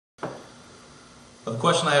The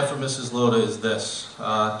question I have for Mrs. Loda is this.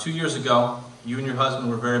 2 years ago, you and your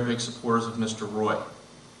husband were very big supporters of Mr. Roy.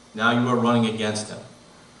 Now you are running against him.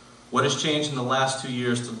 What has changed in the last 2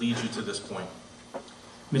 years to lead you to this point?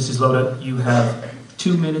 Mrs. Loda, you have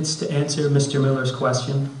 2 minutes to answer Mr. Miller's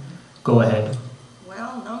question. Go ahead.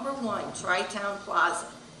 Well, number one, Tri-Town Plaza.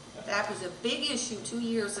 That was a big issue 2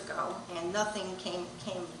 years ago, and nothing came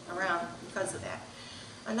around because of that.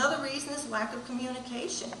 Another reason is lack of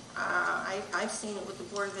communication. I've seen it with the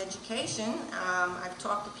Board of Education. I've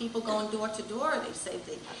talked to people going door to door. They say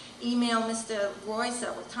they email Mr. Roy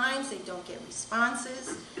several times. They don't get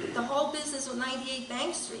responses. The whole business with 98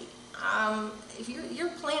 Bank Street. If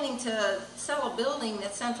you're planning to sell a building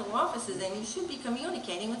that central office is in, you should be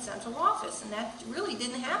communicating with central office, and that really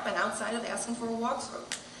didn't happen outside of asking for a walkthrough.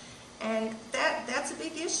 And that's a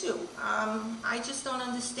big issue. I just don't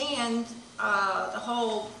understand the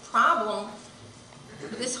whole problem.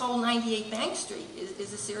 This whole 98 Bank Street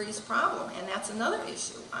is a serious problem, and that's another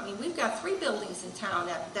issue. I mean, we've got 3 buildings in town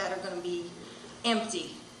that are going to be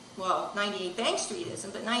empty. Well, 98 Bank Street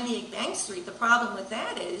isn't, but 98 Bank Street, the problem with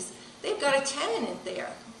that is they've got a tenant in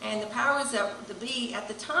there, and the powers that be at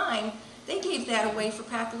the time, they gave that away for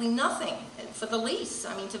practically nothing for the lease,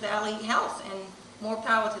 I mean, to Valley Health, and more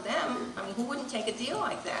power to them. I mean, who wouldn't take a deal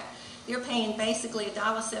like that? You're paying basically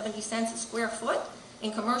 $1.70 a square foot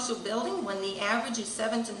in commercial building when the average is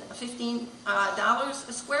 $7 to $15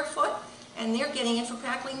 a square foot, and they're getting it for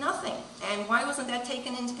practically nothing. And why wasn't that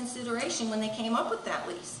taken into consideration when they came up with that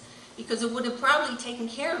lease? Because it would have probably taken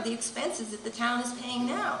care of the expenses that the town is paying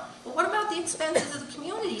now. But what about the expenses of the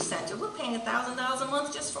community center? We're paying $1,000 a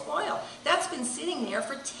month just for oil. That's been sitting there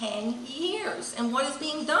for 10 years. And what is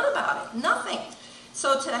being done about it? Nothing.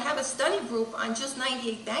 So to have a study group on just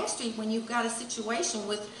 98 Bank Street when you've got a situation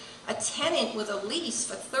with a tenant with a lease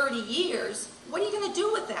for 30 years, what are you going to do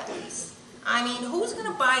with that lease? I mean, who's going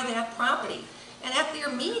to buy that property? And at their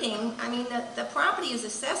meeting, I mean, the property is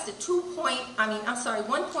assessed at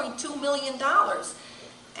 $1.2 million.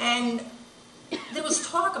 And there was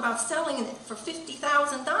talk about selling it for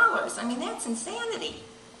 $50,000. I mean, that's insanity.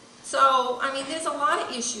 So, I mean, there's a lot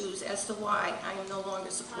of issues as to why I am no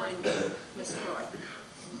longer supporting Mr. Roy.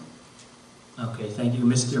 Okay, thank you.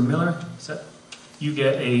 Mr. Miller, you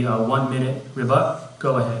get a 1-minute rebut.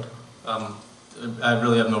 Go ahead. I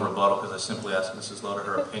really have no rebuttal because I simply asked Mrs. Loda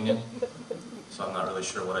her opinion. So I'm not really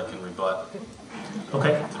sure what I can rebut.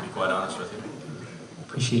 Okay. To be quite honest with you.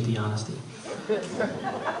 Appreciate the honesty.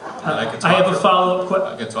 I have a follow-up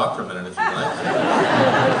question. I can talk for a minute if you'd like.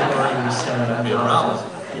 That'd be a problem.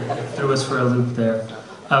 Threw us for a loop there.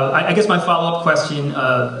 I guess my follow-up question,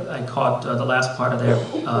 I caught the last part of there.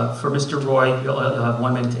 For Mr. Roy, you'll have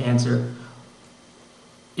 1 minute to answer.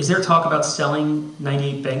 Is there talk about selling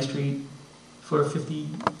 98 Bank Street for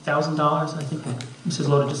 $50,000? I think Mrs.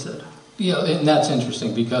 Loda just said. Yeah, and that's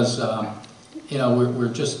interesting because you know,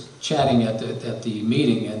 we're just chatting at the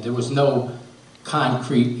meeting, and there was no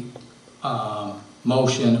concrete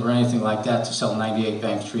motion or anything like that to sell 98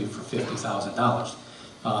 Bank Street for $50,000.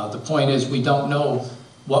 The point is, we don't know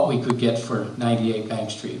what we could get for 98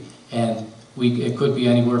 Bank Street, and it could be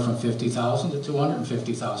anywhere from $50,000 to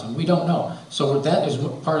 $250,000. We don't know. So that is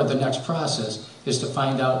part of the next process, is to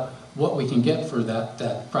find out what we can get for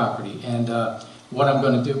that property. And what I'm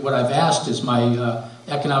going to do, what I've asked is my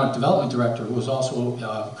economic development director, who is also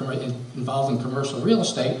involved in commercial real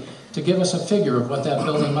estate, to give us a figure of what that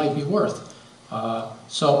building might be worth.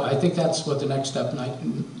 So I think that's what the next step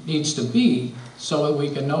needs to be, so that we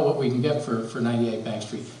can know what we can get for 98 Bank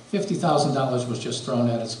Street. $50,000 was just thrown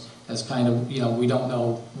at us as kind of, you know, we don't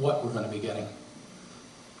know what we're going to be getting.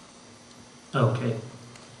 Okay.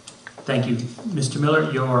 Thank you. Mr.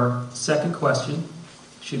 Miller, your second question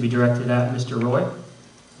should be directed at Mr. Roy.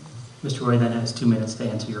 Mr. Roy then has 2 minutes to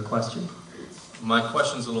answer your question. My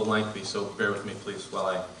question's a little lengthy, so bear with me, please, while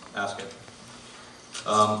I ask it.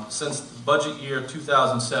 Since budget year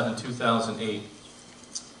 2007-2008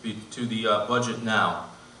 to the budget now,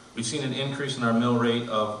 we've seen an increase in our mill rate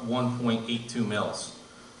of 1.82 mills.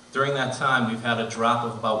 During that time, we've had a drop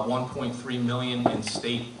of about 1.3 million in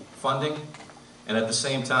state funding, and at the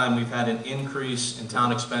same time, we've had an increase in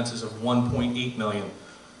town expenses of 1.8 million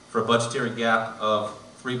for a budgetary gap of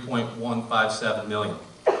 3.157 million.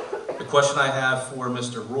 The question I have for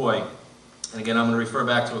Mr. Roy, and again, I'm going to refer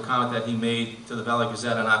back to a comment that he made to the Valley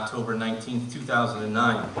Gazette on October 19,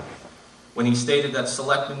 2009, when he stated that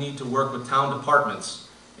selectmen need to work with town departments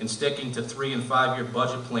in sticking to 3- and 5-year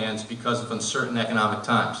budget plans because of uncertain economic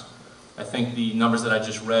times. I think the numbers that I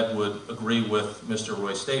just read would agree with Mr.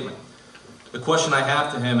 Roy's statement. The question I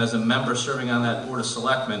have to him as a member serving on that Board of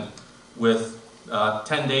Selectmen with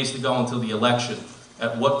 10 days to go until the election.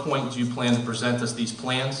 At what point do you plan to present us these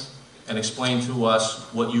plans and explain to us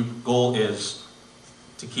what your goal is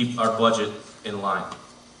to keep our budget in line?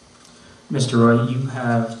 Mr. Roy, you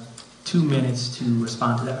have 2 minutes to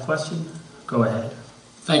respond to that question. Go ahead.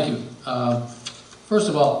 Thank you. First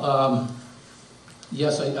of all,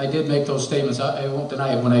 yes, I did make those statements. I won't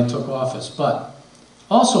deny it when I took office. But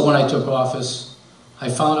also when I took office, I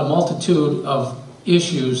found a multitude of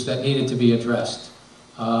issues that needed to be addressed.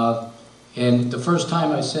 And the first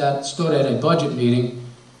time I stood at a budget meeting,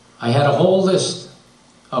 I had a whole list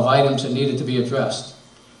of items that needed to be addressed.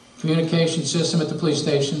 Communication system at the police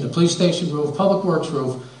station roof, public works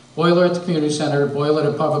roof, boiler at the community center, boiler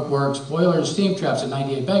at Public Works, boiler and steam traps at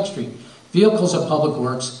 98 Bank Street, vehicles at Public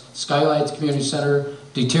Works, skylight at the community center,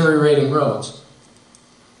 deteriorating roads.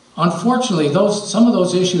 Unfortunately, some of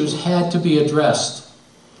those issues had to be addressed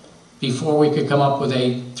before we could come up with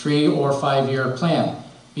a 3 or 5 year plan,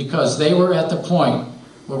 because they were at the point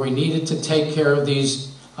where we needed to take care of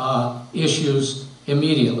these issues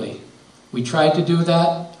immediately. We tried to do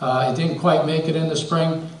that. It didn't quite make it in the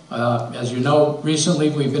spring. As you know, recently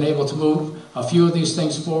we've been able to move a few of these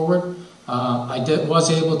things forward. I was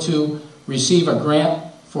able to receive a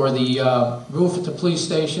grant for the roof at the police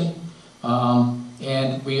station,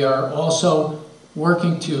 and we are also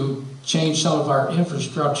working to change some of our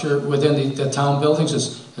infrastructure within the town buildings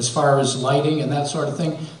as far as lighting and that sort of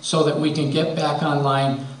thing, so that we can get back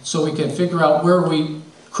online, so we can figure out where we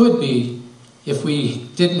could be if we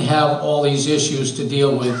didn't have all these issues to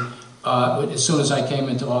deal with as soon as I came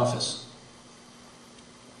into office.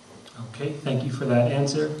 Okay, thank you for that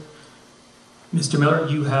answer. Mr. Miller,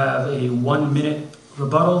 you have a 1 minute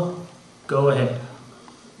rebuttal. Go ahead.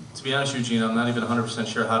 To be honest, Eugene, I'm not even 100%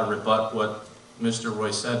 sure how to rebut what Mr.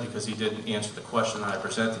 Roy said, because he didn't answer the question that I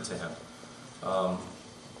presented to him.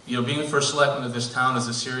 You know, being the first selectman of this town is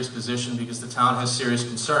a serious position because the town has serious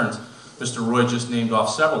concerns. Mr. Roy just named off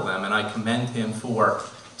several of them, and I commend him for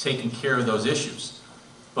taking care of those issues.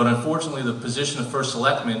 But unfortunately, the position of first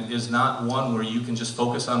selectman is not one where you can just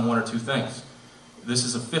focus on 1 or 2 things. This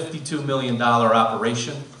is a $52 million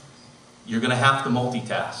operation. You're going to have to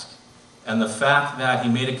multitask. And the fact that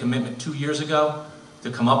he made a commitment 2 years ago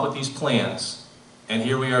to come up with these plans, and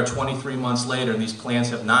here we are 23 months later and these plans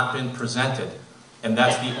have not been presented, and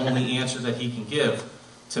that's the only answer that he can give,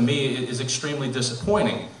 to me it is extremely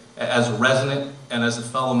disappointing as a resident and as a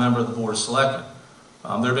fellow member of the Board of Selectmen.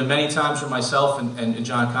 There have been many times where myself and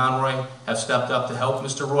John Conroy have stepped up to help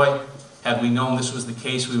Mr. Roy. Had we known this was the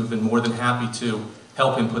case, we would have been more than happy to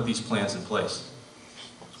help him put these plans in place.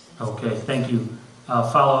 Okay, thank you.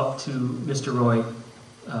 Follow up to Mr. Roy.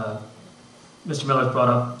 Mr. Miller's brought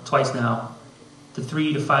up twice now the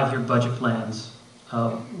 3 to 5 year budget plans.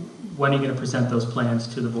 When are you going to present those plans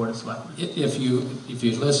to the Board of Selectmen? If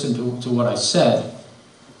you listen to what I said,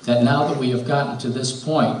 that now that we have gotten to this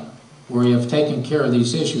point where we have taken care of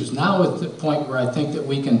these issues, now at the point where I think that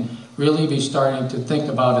we can really be starting to think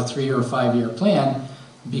about a 3 or 5 year plan,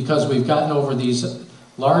 because we've gotten over these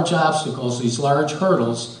large obstacles, these large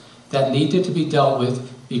hurdles that needed to be dealt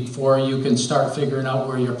with before you can start figuring out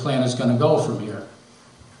where your plan is going to go from here.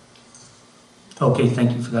 Okay,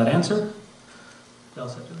 thank you for that answer.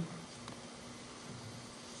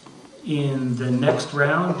 In the next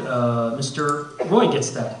round, Mr. Roy gets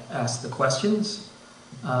to ask the questions.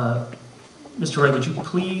 Mr. Roy, would you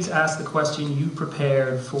please ask the question you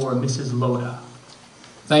prepared for Mrs. Loda?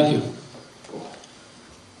 Thank you.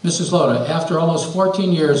 Mrs. Loda, after almost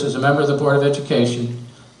 14 years as a member of the Board of Education,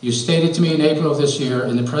 you stated to me in April of this year,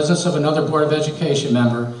 in the presence of another Board of Education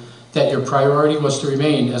member, that your priority was to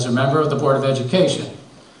remain as a member of the Board of Education.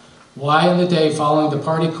 Why, in the day following the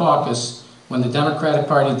party caucus, when the Democratic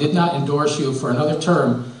Party did not endorse you for another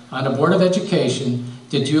term on the Board of Education,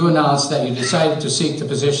 did you announce that you decided to seek the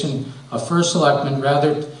position of First Selectman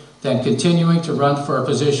rather than continuing to run for a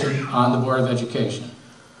position on the Board of Education?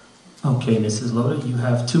 Okay, Mrs. Loda, you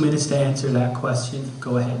have 2 minutes to answer that question.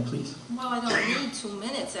 Go ahead, please. Well, I don't need 2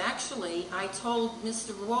 minutes, actually. I told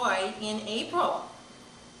Mr. Roy in April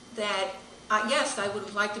that, yes, I would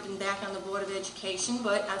have liked to have been back on the Board of Education,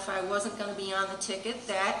 but if I wasn't going to be on the ticket,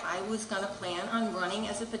 that I was going to plan on running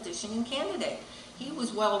as a petitioning candidate. He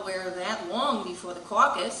was well aware of that long before the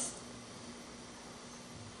caucus.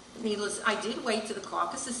 Needless, I did wait to the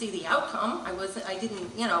caucus to see the outcome. I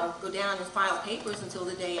didn't, go down and file papers until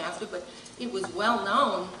the day after, but it was well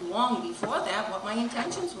known long before that what my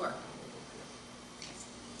intentions were.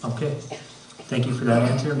 Okay. Thank you for that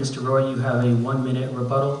answer. Mr. Roy, you have a 1 minute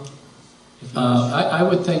rebuttal. I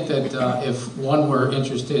would think that if one were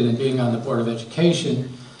interested in being on the Board of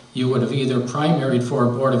Education, you would have either primaried for a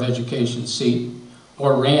Board of Education seat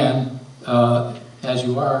or ran, as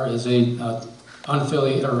you are, as a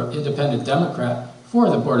unaffiliated or independent Democrat for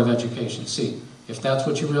the Board of Education seat, if that's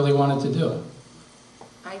what you really wanted to do.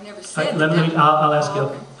 I never said Let me, that. I'll ask you,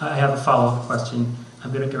 Okay. I have a follow-up question.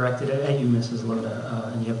 I'm going to direct it at you, Mrs.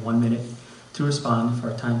 Loda, and you have 1 minute to respond if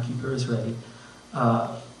our timekeeper is ready.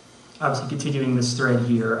 Obviously, continuing this thread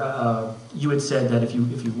here, you had said that if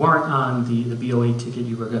you weren't on the BOA ticket,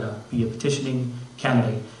 you were going to be a petitioning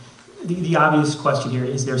candidate. The obvious question here,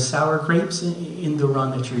 is there sour grapes in the run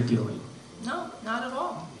that you're doing? No, not at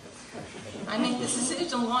all. I made this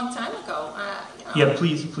decision a long time ago. Yeah,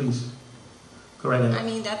 please, go right ahead. I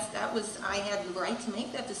mean, I had the right to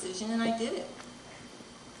make that decision, and I did it.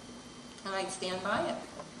 And I'd stand by it.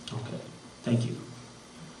 Okay, thank you.